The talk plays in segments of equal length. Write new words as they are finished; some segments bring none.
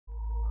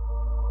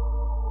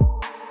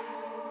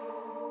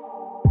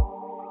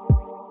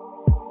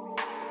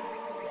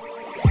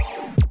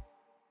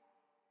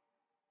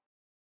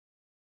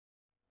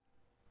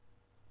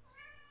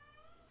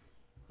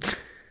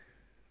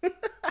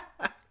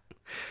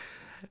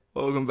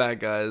Welcome back,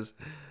 guys.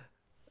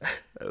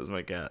 That was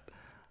my cat.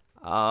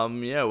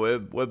 Yeah,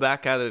 we're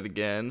back at it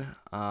again.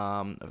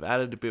 I've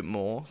added a bit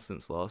more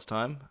since last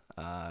time.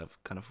 I've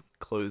kind of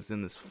closed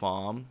in this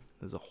farm.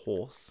 There's a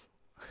horse.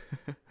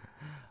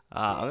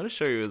 I'm gonna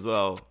show you as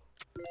well.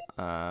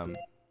 Um,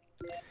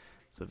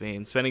 so I've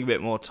been spending a bit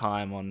more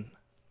time on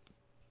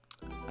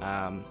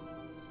um,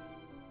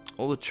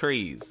 all the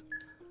trees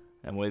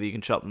and whether you can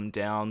chop them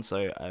down.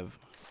 So I've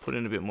put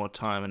in a bit more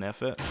time and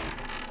effort.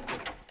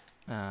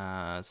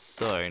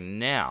 So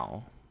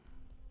now,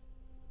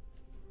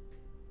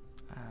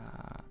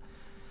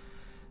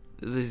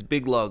 these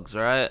big logs,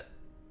 right?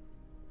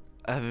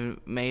 I've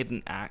made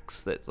an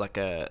axe that's like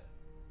a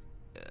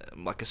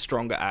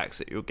stronger axe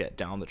that you'll get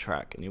down the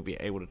track, and you'll be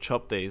able to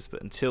chop these.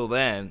 But until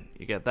then,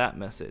 you get that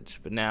message.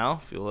 But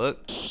now, if you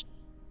look,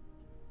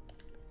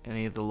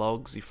 any of the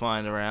logs you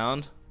find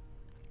around,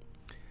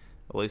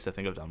 at least I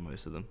think I've done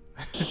most of them.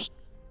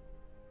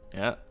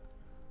 Yeah.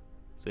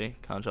 See,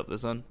 can't chop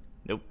this one.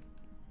 Nope.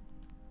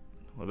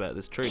 What about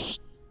this tree?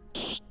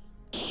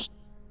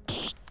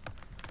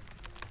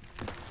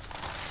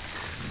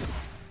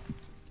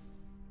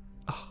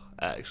 Oh,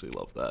 I actually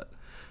love that.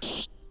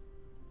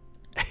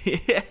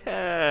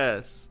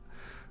 Yes!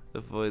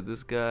 Avoid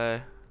this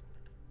guy.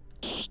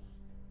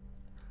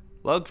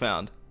 Log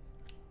found.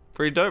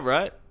 Pretty dope,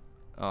 right?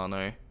 Oh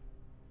no.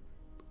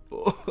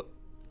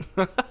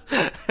 I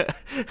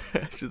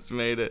just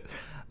made it.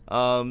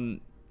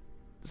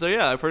 So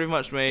yeah, I pretty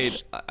much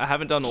made... I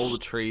haven't done all the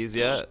trees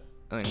yet.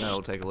 I think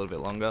that'll take a little bit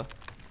longer.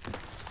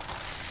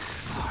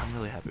 Oh, I'm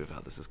really happy with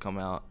how this has come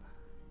out.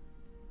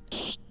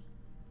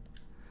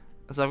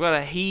 So I've got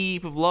a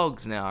heap of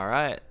logs now,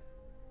 right?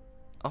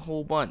 A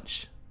whole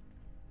bunch.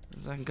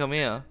 So I can come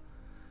here,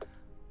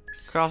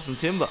 craft some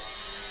timber.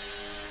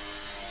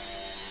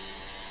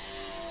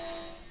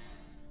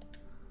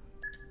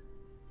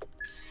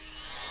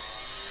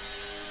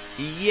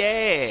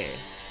 Yeah!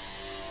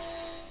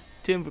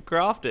 Timber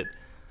crafted.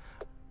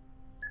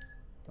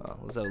 Oh,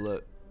 let's have a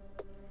look.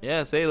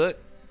 Yeah, see, look.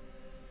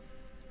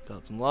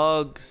 Got some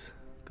logs,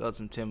 got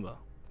some timber.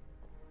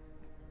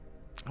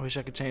 I wish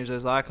I could change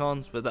those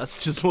icons, but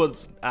that's just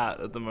what's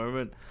at the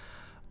moment.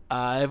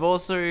 I've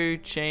also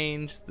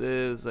changed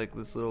there's like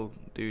this little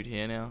dude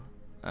here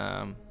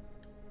now.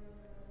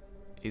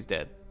 He's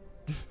dead.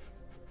 I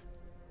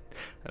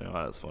don't know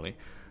why that's funny.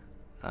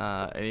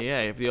 And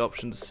yeah, you have the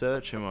option to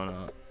search him or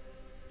not.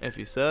 If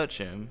you search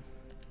him,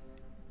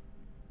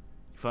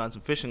 you find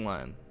some fishing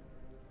line.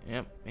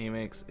 Yep, he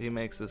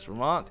makes this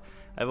remark.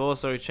 I've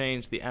also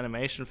changed the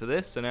animation for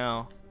this, so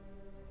now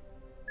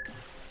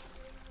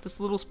just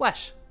a little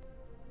splash.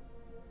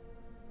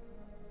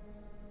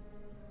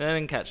 I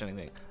didn't catch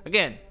anything.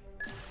 Again.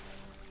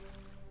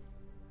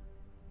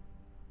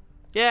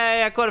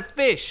 Yay, I caught a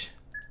fish.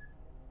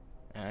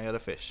 Yeah, I got a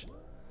fish.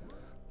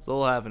 It's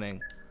all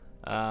happening.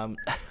 I'm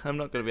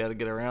not going to be able to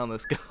get around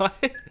this guy.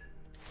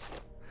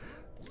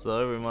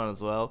 So we might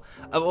as well.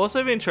 I've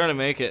also been trying to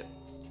make it,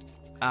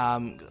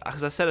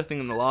 because I said a thing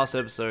in the last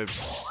episode.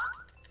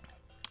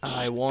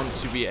 I want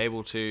to be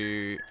able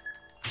to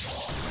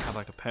have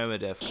like a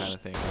permadeath kind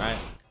of thing, right?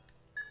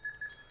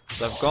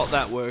 So I've got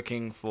that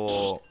working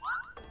for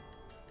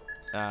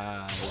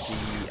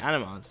the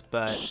animals,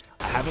 but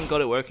I haven't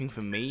got it working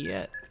for me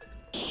yet.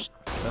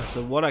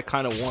 So what I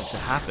kind of want to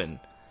happen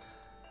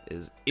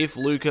is if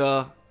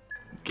Luca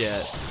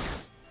gets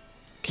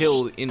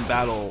killed in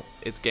battle,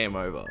 it's game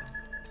over.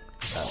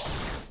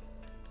 That's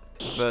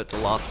revert to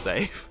last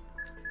save.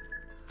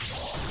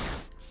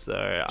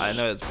 So I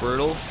know it's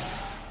brutal,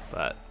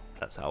 but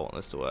that's how I want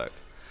this to work.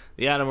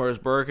 The animal is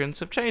broken,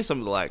 so I've changed some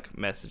of the like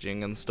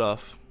messaging and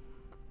stuff.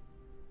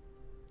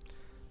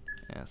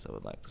 Yeah, so I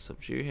would like to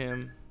subdue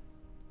him.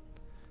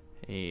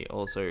 He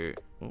also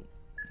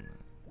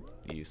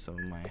use some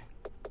of my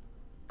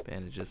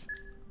bandages.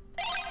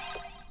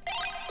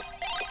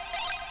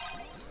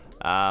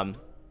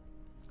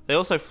 They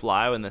also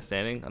fly when they're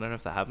standing. I don't know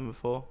if that happened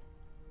before.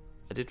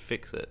 I did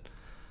fix it.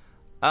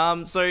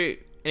 So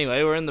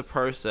anyway, we're in the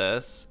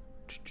process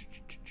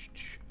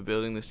of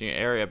building this new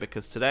area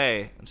because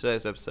today, in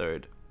today's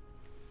episode,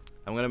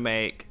 I'm gonna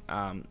make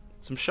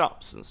some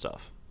shops and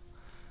stuff.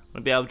 I'm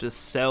gonna be able to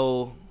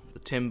sell the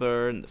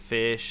timber and the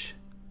fish.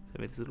 So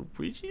I made this little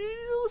bridge,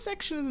 little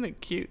section, isn't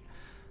it cute?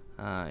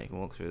 You can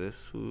walk through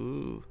this.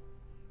 Ooh.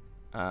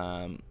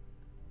 And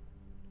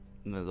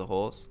there's a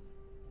horse.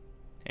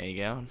 There you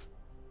go.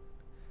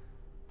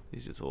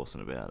 He's just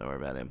horsing about. Don't worry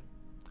about him.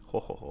 Ho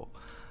ho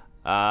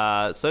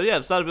ho. So yeah,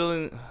 I've started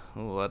building.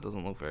 Oh, that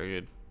doesn't look very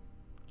good.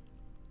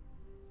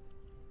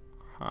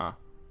 Huh.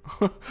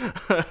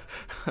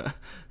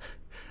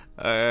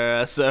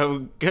 So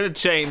I'm gonna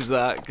change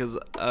that because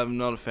I'm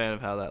not a fan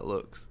of how that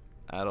looks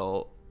at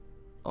all.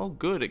 Oh,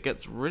 good. It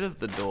gets rid of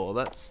the door.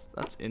 That's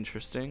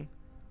interesting.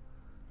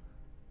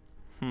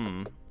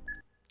 All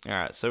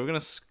right, so we're gonna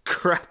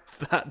scrap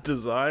that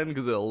design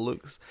because it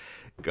looks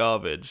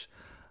garbage.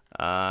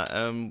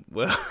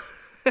 Well,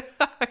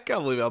 I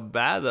can't believe how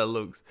bad that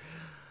looks.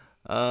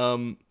 Yeah,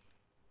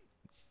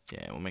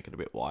 we'll make it a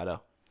bit wider.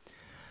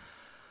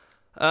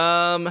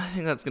 I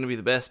think that's gonna be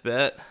the best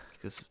bet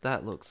because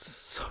that looks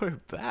so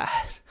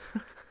bad.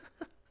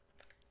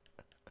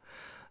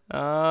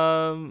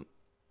 I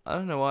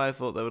don't know why I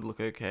thought that would look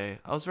okay.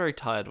 I was very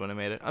tired when I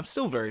made it. I'm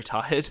still very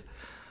tired.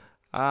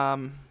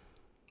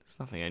 It's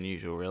nothing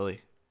unusual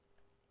really.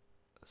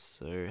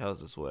 So how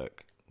does this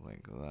work?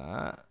 Like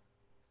that?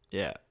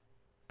 Yeah.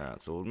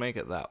 Alright, so we'll make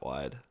it that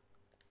wide.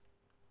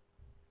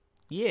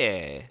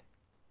 Yeah.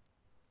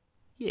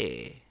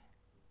 Yeah.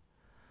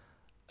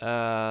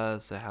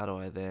 So how do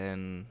I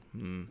then...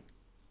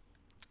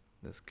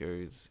 This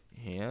goes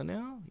here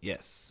now?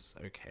 Yes.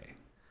 Okay.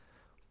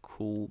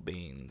 Cool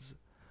beans.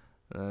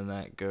 And then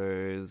that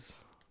goes...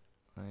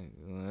 like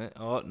that.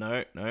 Oh,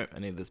 no. No, I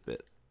need this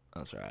bit.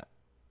 That's right.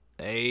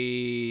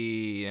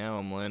 Hey, now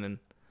I'm learning.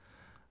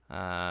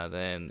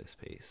 Then this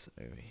piece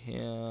over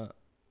here.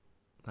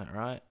 Is that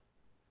right?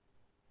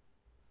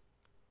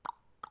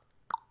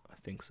 I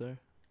think so.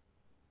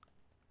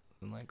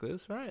 And like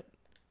this, right?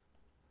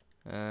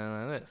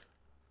 And like this.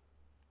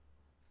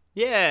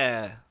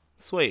 Yeah!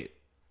 Sweet.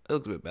 It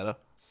looks a bit better.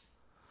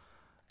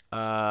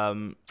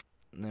 Then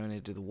we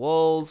need to do the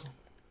walls.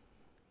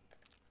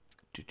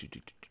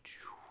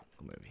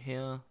 Come over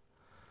here.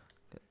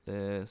 Get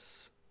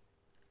this.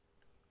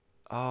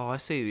 Oh, I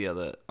see the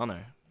other. Oh no.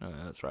 No,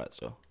 that's right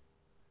still.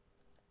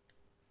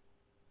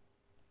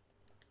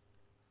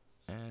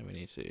 And we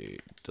need to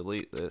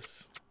delete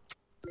this.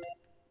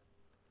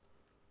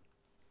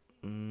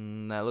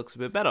 That looks a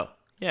bit better.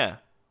 Yeah.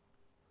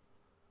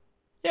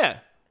 Yeah.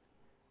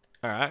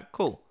 Alright,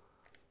 cool.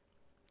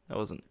 That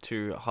wasn't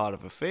too hard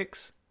of a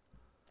fix.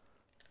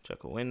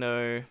 Check a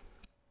window.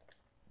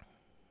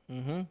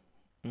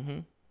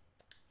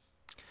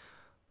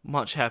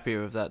 Much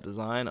happier with that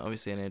design.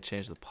 Obviously, I need to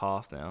change the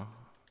path now.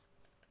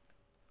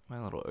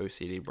 My little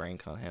OCD brain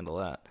can't handle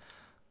that.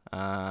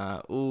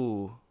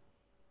 Ooh.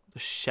 The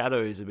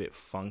shadow is a bit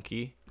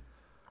funky.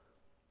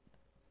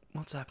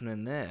 What's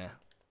happening there?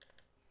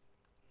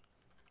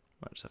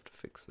 Might just have to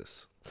fix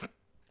this.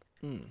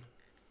 It's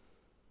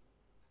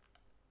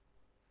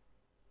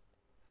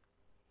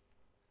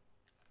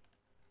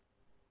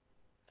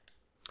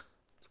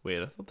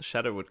weird. I thought the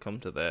shadow would come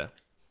to there.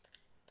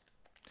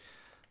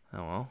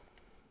 Oh well.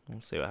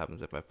 We'll see what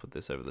happens if I put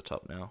this over the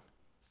top now.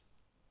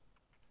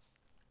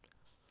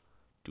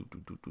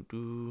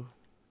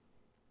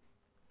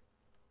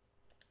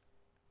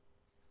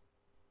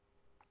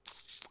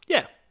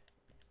 Yeah.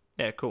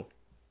 Yeah, cool.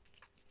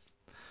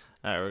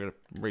 Alright, we're gonna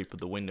re-put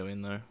the window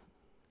in though.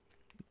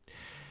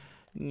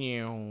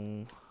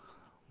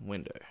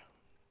 Window.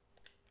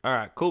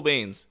 Alright, cool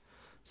beans.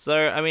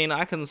 So, I mean,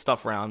 I can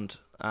stuff around,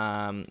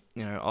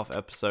 off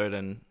episode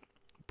and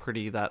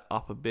pretty that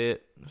up a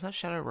bit. Was that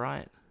shadow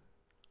right?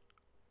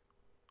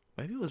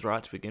 Maybe it was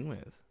right to begin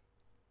with.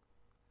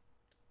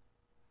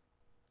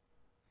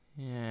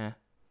 Yeah.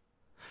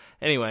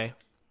 Anyway,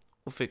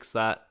 we'll fix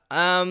that.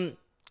 Now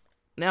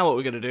what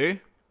we're gonna do is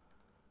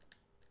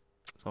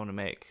I want to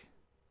make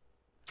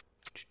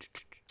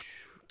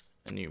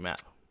a new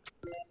map.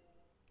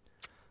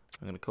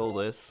 I'm gonna call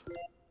this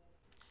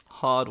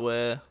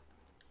hardware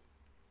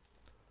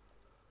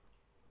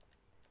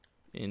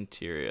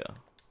interior.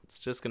 It's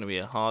just gonna be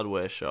a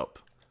hardware shop.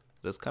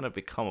 It's kind of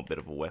become a bit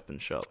of a weapon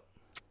shop.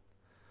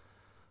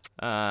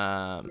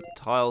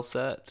 Tile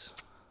set.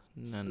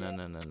 No.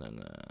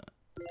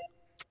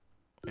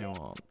 We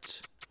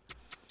want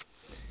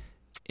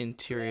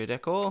interior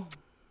decor.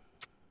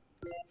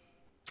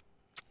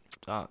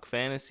 Dark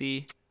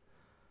fantasy.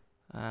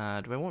 Do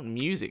I want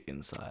music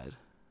inside?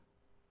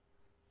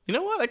 You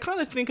know what? I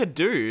kind of think I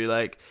do.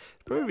 Like,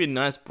 probably be a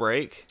nice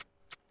break.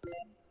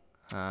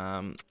 Is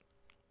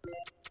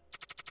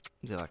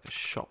there like a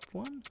shop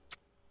one?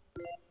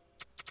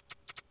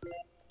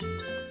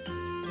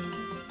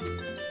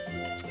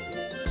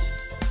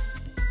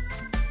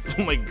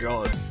 Oh my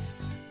god.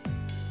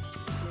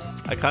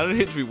 I kind of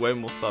need to be way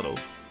more subtle.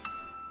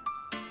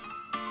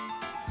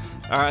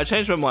 Alright, I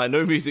changed my mind.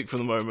 No music for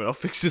the moment. I'll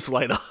fix this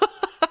later.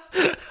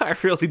 I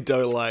really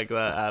don't like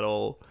that at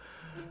all.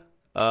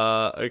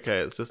 Okay,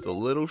 it's just a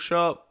little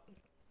shop.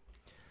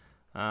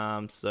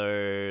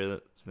 So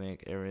let's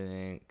make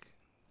everything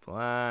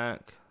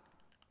black.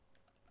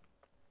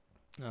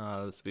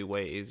 This would be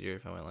way easier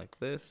if I went like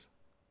this.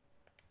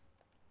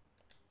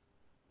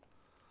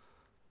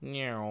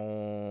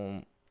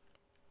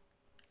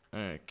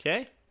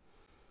 Okay.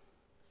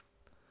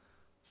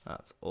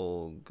 That's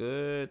all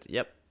good.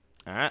 Yep.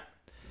 Alright.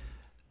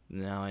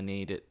 Now I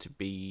need it to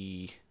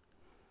be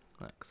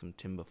like some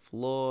timber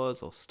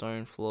floors or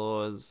stone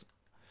floors.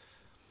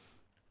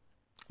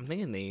 I'm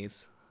thinking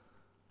these.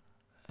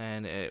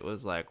 And it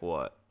was like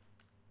what?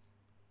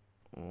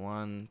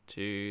 1,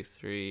 2,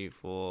 3,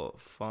 4,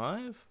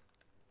 5. It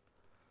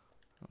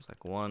was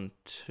like 1,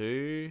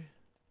 2.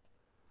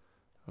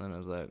 And then it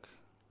was like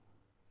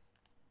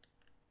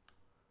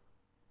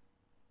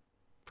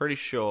pretty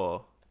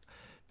sure.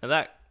 Now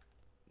that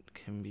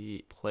can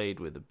be played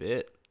with a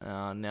bit.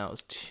 Now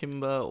it's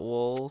timber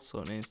wall,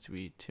 so it needs to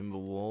be timber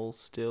wall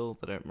still.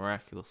 They don't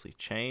miraculously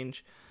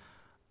change.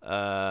 2,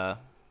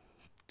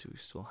 Do we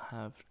still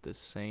have the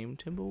same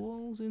timber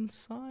walls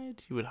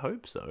inside? You would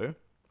hope so.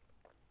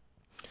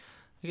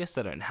 I guess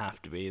they don't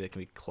have to be. They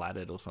can be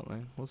cladded or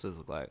something. What's this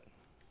look like?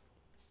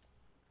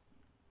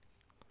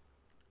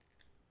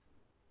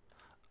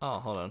 Oh,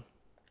 hold on.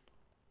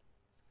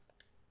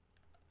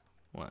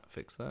 What?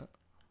 Fix that?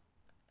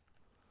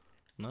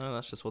 No,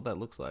 that's just what that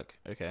looks like.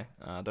 Okay,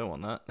 I don't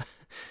want that.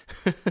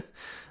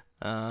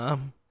 Let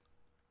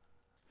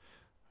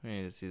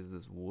me just use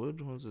this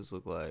wood. What does this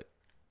look like?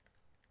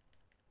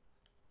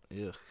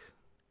 Ugh.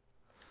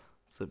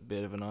 It's a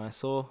bit of an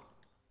eyesore.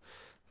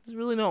 Does it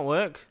really not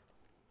work?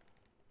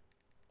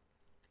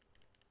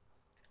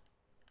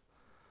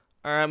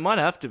 Alright, might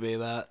have to be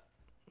that.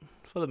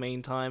 For the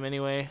meantime,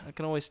 anyway. I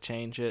can always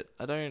change it.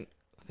 I don't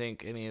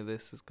think any of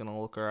this is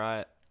gonna look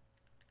alright.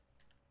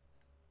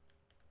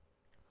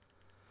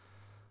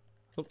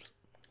 Oops.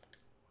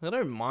 I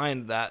don't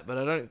mind that, but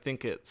I don't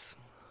think it's...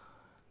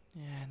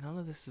 Yeah, none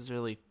of this is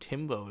really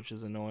timber, which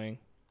is annoying.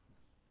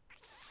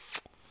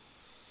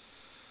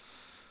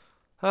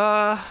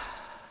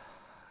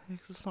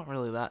 It's not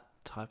really that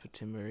type of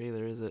timber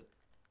either, is it?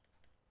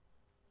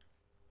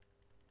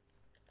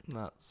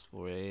 That's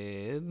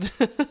weird.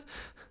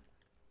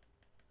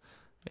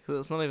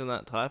 It's not even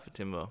that type of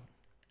timber.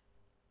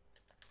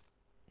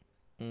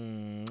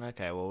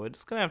 Okay, well, we're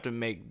just gonna have to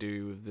make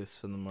do with this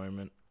for the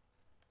moment.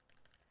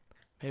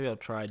 Maybe I'll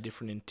try a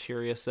different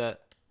interior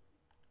set.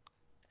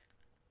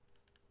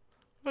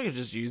 If I could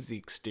just use the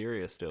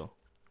exterior still.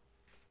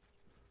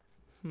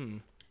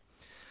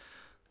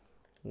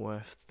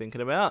 Worth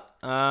thinking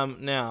about.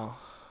 Now.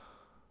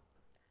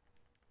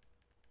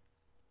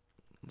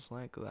 It's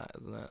like that,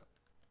 isn't it?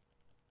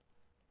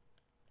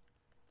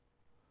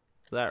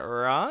 Is that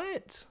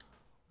right?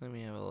 Let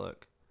me have a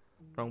look.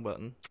 Wrong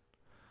button.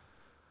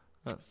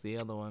 That's the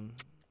other one.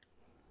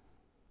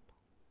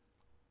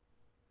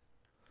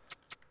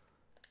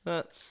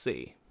 Let's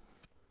see.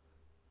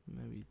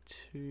 Maybe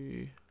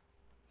 2,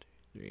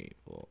 3,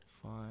 4,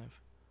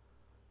 5.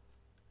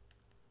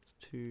 It's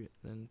 2,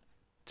 then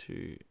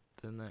 2,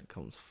 then that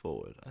comes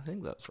forward. I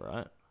think that's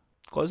right.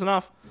 Close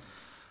enough.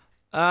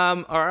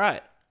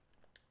 Alright.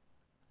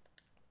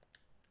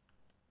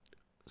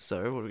 So,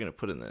 what are we going to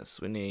put in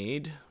this? We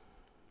need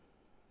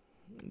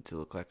to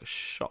look like a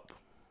shop.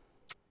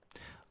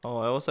 Oh,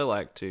 I also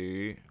like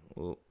to...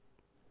 Well,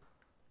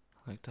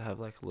 I like to have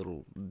like a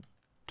little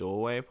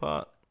doorway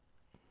part.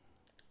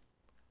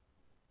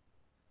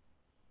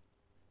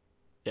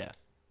 Yeah.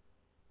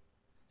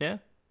 Yeah?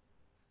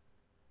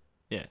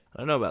 Yeah. I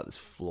don't know about this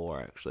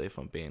floor, actually, if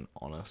I'm being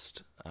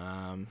honest.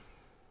 Yeah,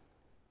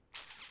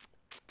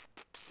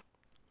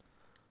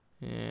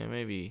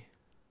 maybe...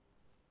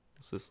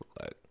 What's this look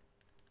like?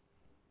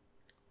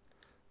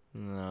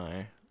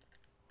 No.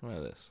 What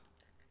is this?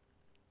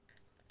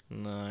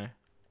 No.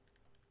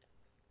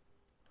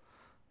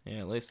 Yeah,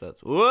 at least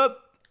that's... Whoop!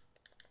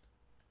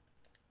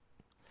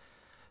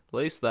 At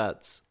least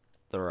that's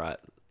the right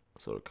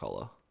sort of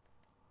color.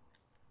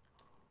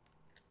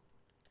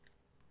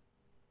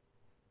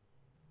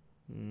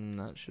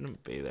 That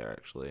shouldn't be there,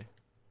 actually.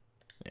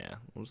 Yeah,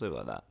 we'll just leave it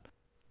like that.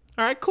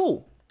 Alright,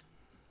 cool.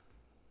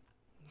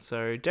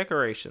 So,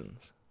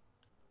 decorations.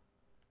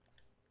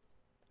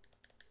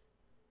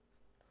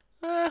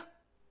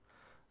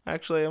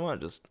 Actually, I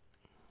might just...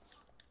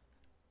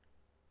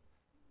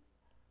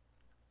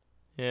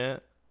 Yeah,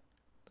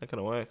 that kind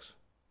of works.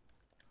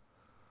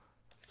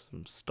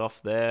 Some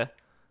stuff there.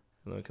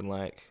 And then we can,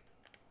 like...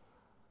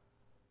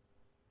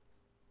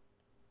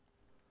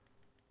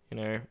 You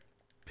know,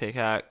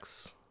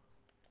 pickaxe.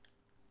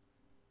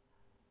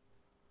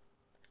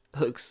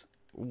 Looks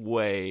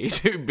way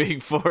too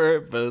big for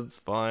it, but it's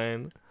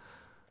fine.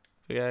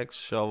 Pickaxe,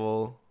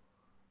 shovel.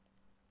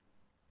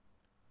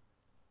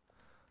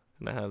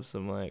 Gonna have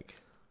some, like...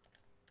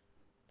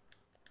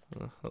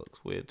 Oh, that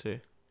looks weird too.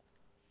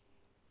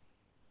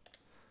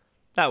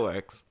 That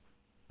works.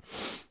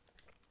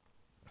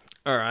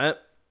 Alright.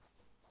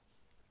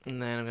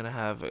 And then I'm gonna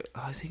have...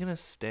 Oh, is he gonna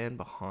stand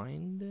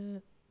behind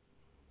it?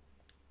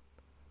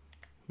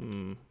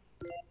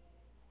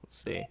 Let's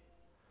see.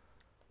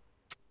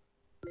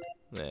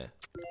 There.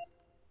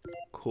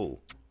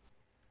 Cool.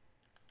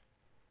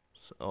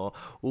 So,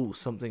 ooh,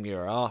 something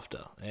you're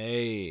after.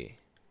 Hey.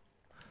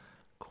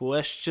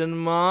 Question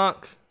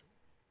mark.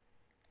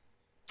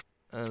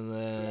 And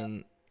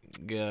then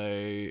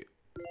go...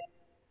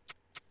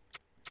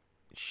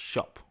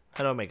 Shop.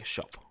 How do I make a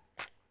shop?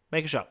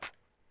 Make a shop.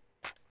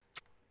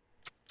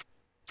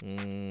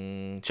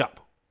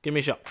 Shop. Give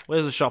me a shop.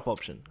 Where's the shop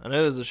option? I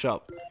know there's a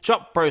shop.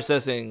 Shop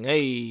processing.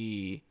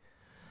 Hey.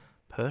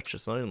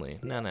 Purchase only.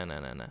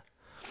 No.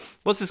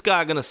 What's this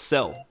guy gonna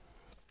sell?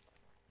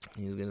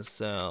 He's gonna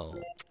sell...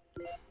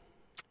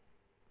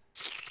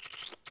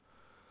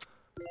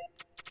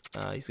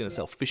 he's gonna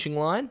sell fishing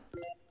line.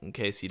 In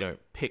case you don't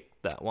pick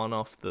that one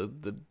off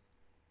the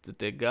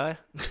dead guy.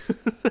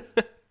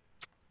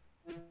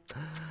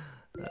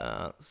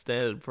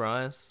 Standard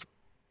price.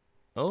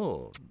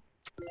 Oh,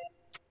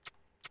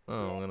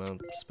 I'm gonna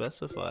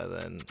specify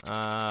then.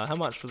 How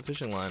much for the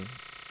fishing line?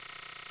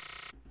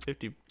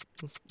 50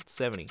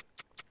 70.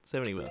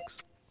 70 bucks.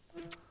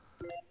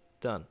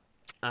 Done.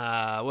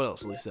 What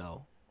else will he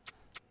sell?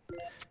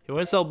 He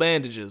won't sell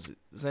bandages.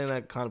 This ain't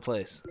that kind of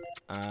place.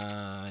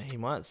 He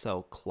might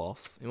sell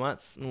cloth. He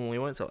won't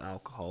sell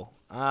alcohol.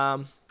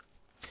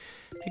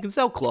 He can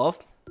sell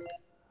cloth.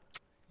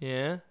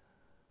 Yeah.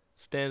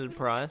 Standard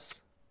price.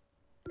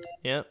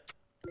 Yep.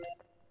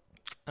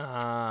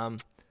 So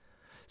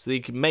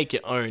you can make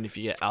your own if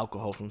you get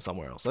alcohol from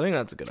somewhere else. I think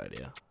that's a good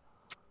idea.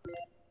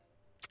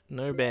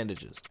 No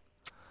bandages.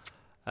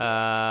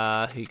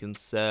 He can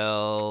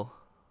sell...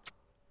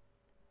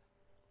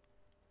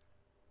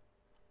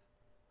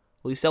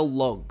 Will he sell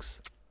logs?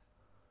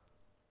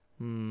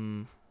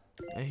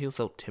 He'll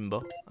sell timber.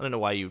 I don't know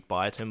why you'd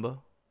buy timber.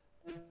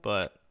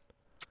 But...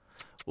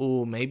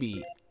 Ooh,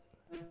 maybe...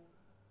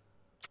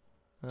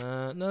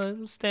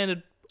 no,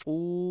 standard...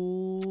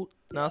 Ooh...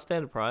 No,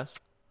 standard price.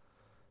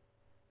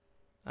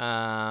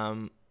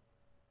 Yeah.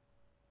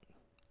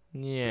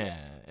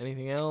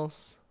 Anything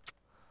else?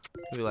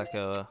 Maybe like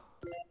a...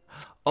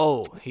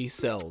 Oh, he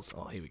sells...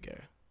 Oh, here we go.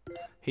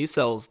 He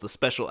sells the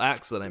special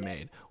axe that I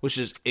made, which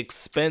is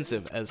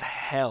expensive as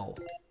hell.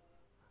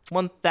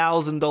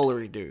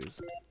 $1,000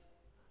 dues.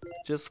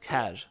 Just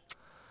cash.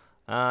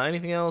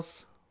 Anything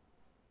else?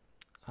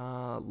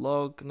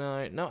 Log,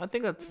 no, I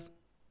think that's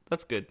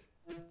good.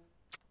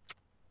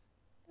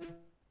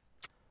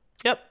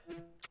 Yep.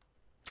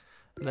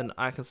 And then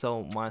I can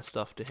sell my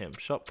stuff to him.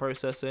 Shop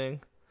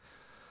processing.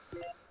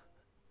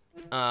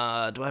 Do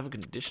I have a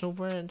conditional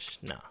branch?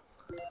 No.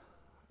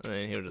 And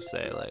then he'll just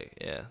say like,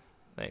 yeah,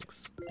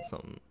 thanks,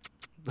 something.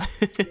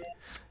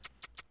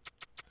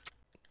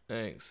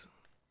 Thanks.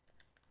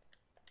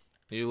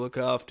 You look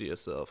after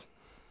yourself.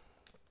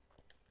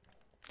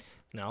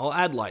 Now I'll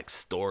add like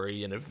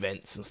story and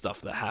events and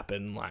stuff that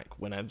happen like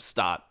when I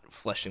start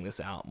fleshing this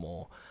out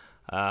more.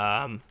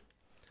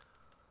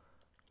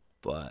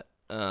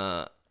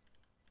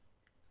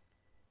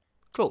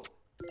 Cool.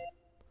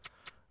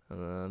 And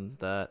then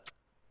that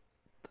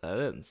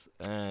ends.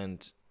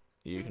 And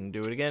you can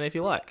do it again if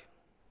you like.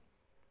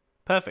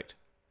 Perfect.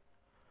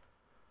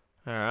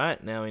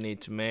 Alright, now we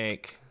need to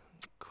make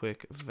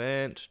quick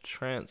event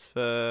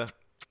transfer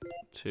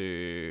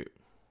to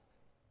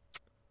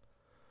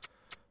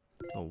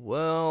the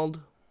world.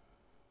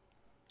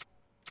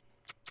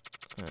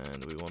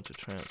 And we want to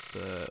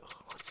transfer...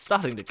 Oh, it's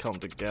starting to come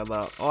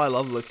together. Oh, I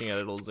love looking at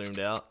it all zoomed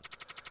out.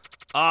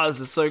 Ah, this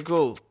is so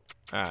cool.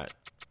 Alright.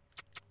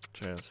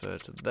 Transfer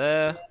to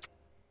there.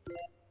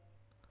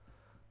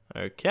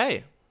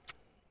 Okay.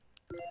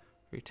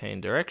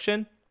 Retain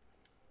direction.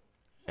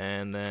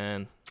 And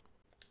then...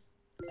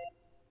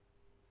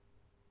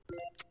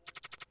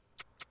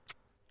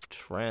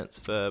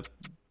 Transfer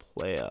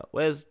player.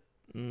 Where's...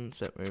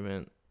 set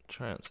movement.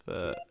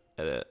 Transfer.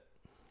 Edit.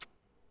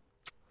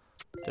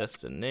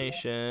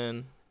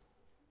 Destination.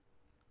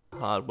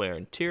 Hardware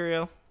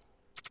interior.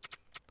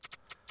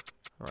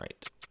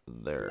 Right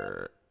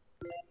there.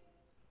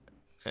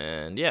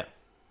 And yeah.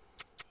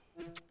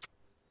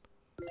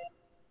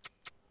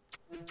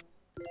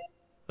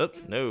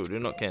 Oops, no, do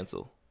not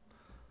cancel.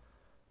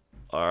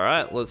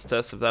 Alright, let's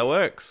test if that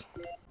works.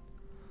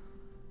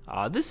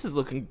 This is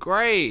looking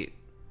great.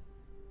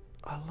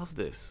 I love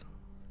this.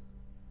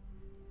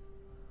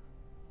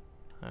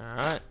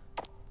 Alright.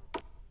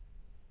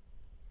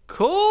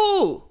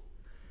 Cool!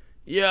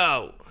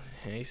 Yo!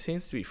 He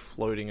seems to be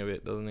floating a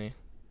bit, doesn't he?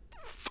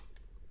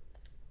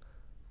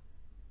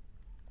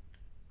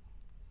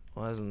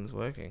 Why isn't this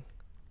working?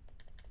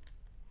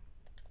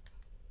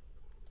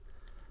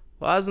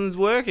 Why isn't this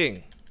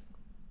working?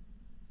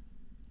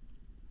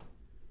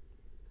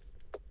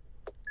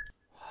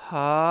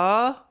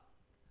 Huh?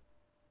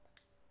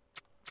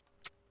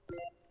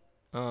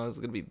 Oh, it's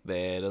gonna be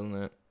there, doesn't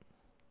it?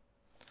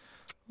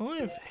 I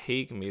wonder if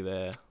he can be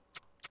there.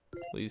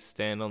 Will you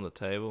stand on the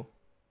table?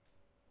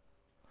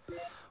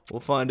 We'll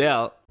find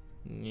out.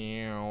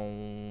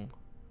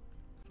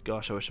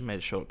 Gosh, I wish I made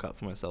a shortcut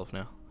for myself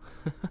now.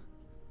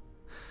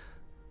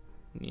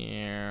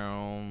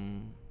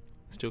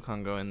 Still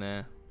can't go in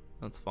there.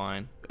 That's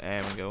fine.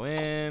 And go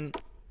in.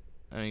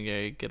 And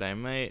go, g'day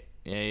mate.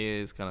 Yeah, he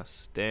is kind of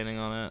standing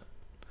on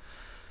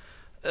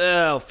it.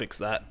 I'll fix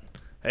that.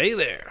 Hey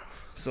there.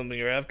 Something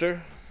you're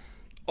after?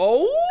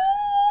 Oh,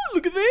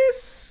 look at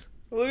this.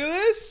 Look at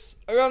this.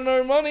 I got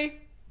no money.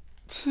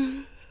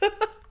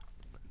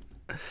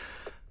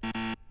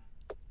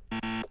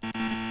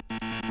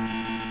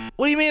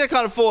 What do you mean I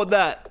can't afford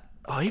that?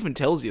 Oh, it even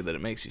tells you that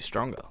it makes you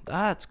stronger.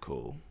 That's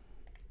cool.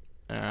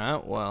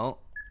 Alright, well,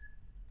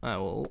 I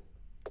will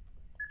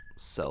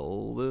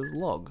sell this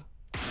log.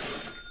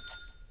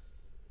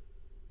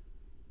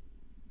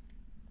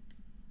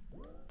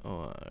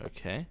 Oh,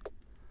 okay.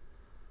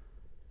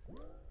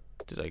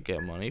 Did I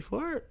get money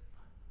for it?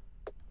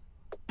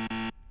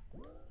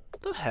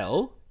 The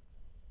hell?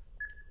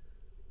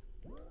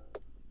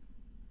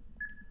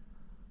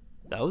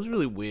 That was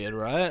really weird,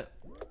 right?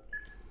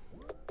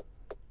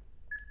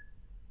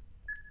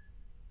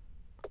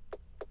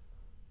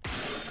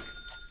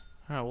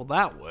 Alright, well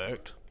that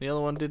worked. The other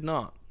one did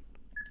not.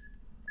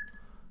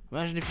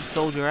 Imagine if you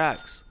sold your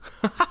axe.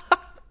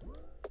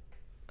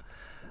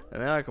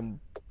 And now I can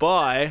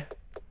buy.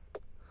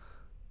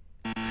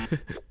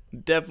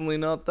 Definitely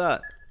not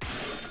that.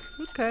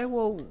 Okay,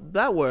 well,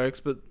 that works,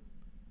 but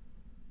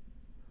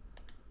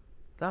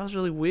that was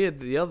really weird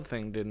that the other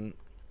thing didn't.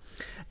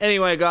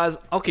 Anyway, guys,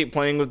 I'll keep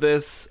playing with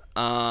this.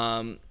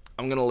 I'm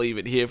gonna leave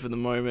it here for the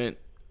moment.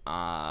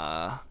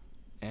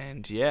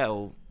 And yeah,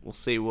 we'll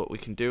see what we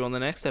can do on the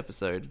next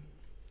episode.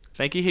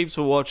 Thank you heaps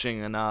for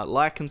watching, and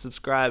like and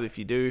subscribe if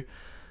you do,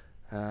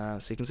 so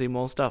you can see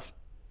more stuff.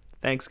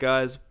 Thanks,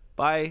 guys.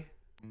 Bye.